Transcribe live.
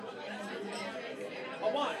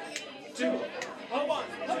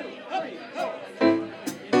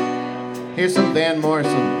Here's some Van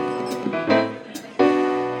Morrison.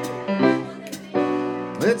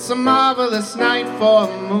 It's a marvelous night for a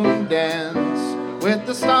Moondance, with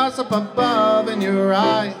the stars up above in your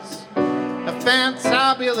eyes. A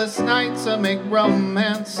fantabulous night to make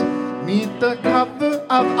romance, neath the cover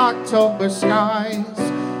of October skies.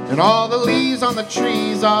 And all the leaves on the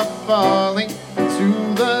trees are falling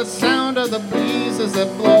to the sound of the breezes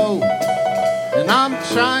that blow. And I'm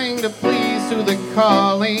trying to please to the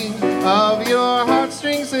calling of your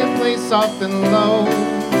heartstrings that play soft and low.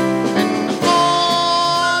 And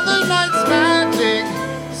all the night's magic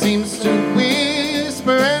seems to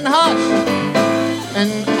whisper and hush,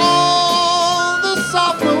 and all the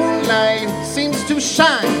soft moonlight seems to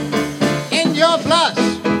shine in your blush.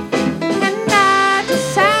 And I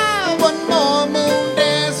just have one more moon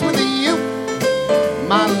dance with you,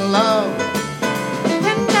 my love.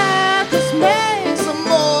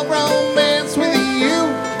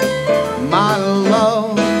 My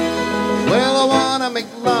love, well, I wanna make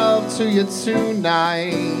love to you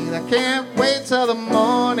tonight. I can't wait till the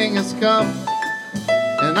morning has come,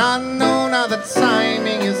 and I know now the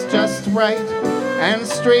timing is just right, and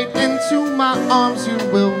straight into my arms you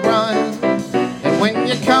will run. And when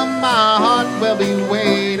you come, my heart will be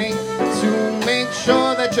waiting to make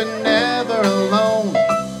sure that you're never alone.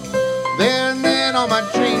 There and then all my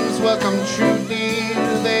dreams will come true, dear.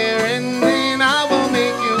 There and then I will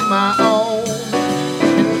make you my own.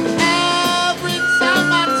 And every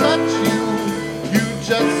time I touch you, you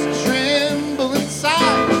just tremble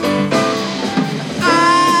inside. I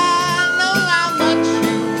know how much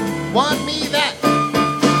you want me, that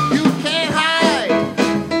you can't hide.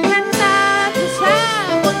 And I just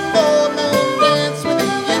have one more moon dance with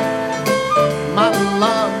you, my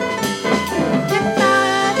love. And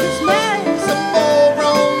I just make some more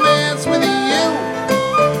romance with you,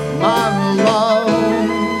 my love.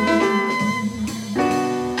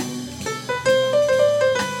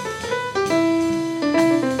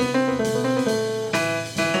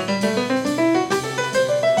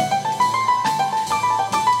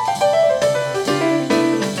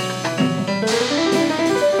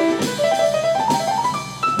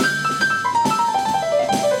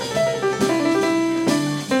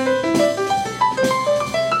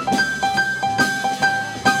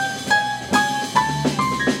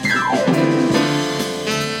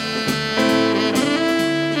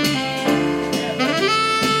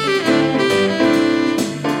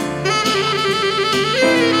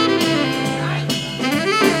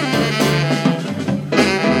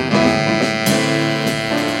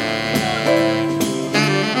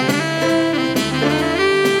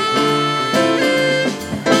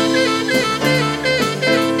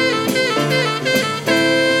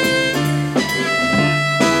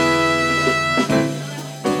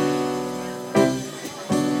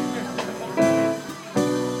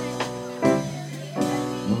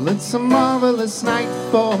 It's a marvelous night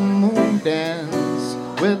for a Moondance,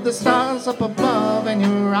 with the stars up above in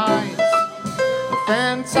your eyes. A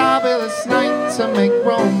fantabulous night to make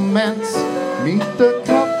romance, neath the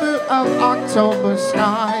cover of October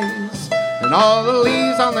skies. And all the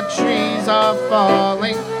leaves on the trees are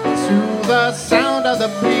falling to the sound of the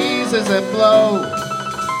breezes that blow.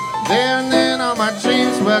 There and then all my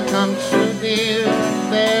dreams will come true, dear.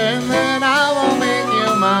 There and then I will make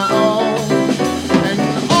you my own.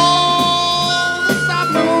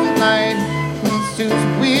 To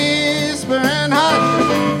whisper and hush,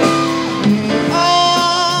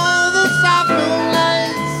 all the soft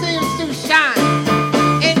moonlight seems to shine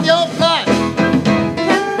in your blush.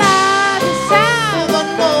 And I just have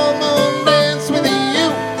one more moon dance with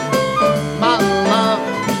you, my love.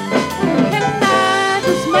 And I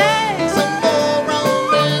just make some more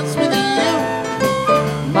romance with you,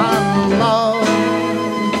 my love.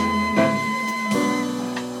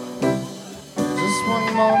 Just one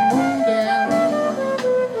more moon dance.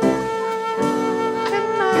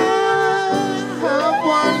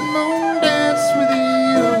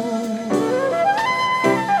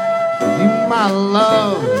 My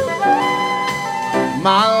love,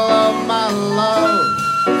 my love, my love.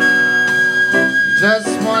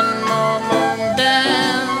 Just one more moon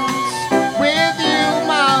dance with you,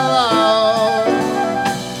 my love.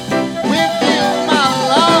 With you, my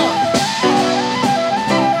love.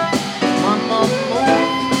 One more moon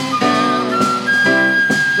dance.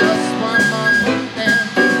 Just one more moon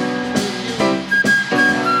dance with you,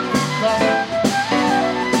 love.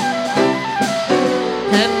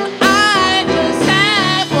 And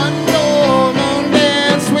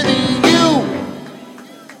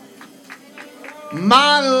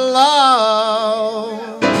my love.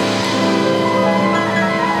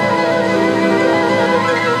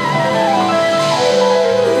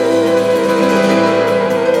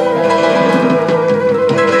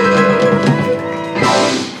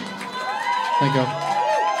 Thank you.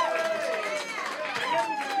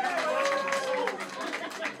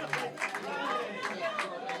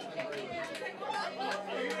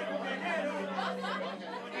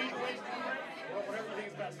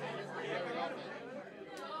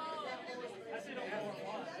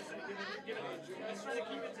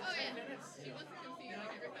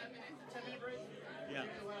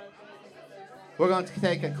 We're going to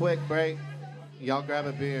take a quick break. Y'all grab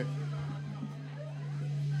a beer.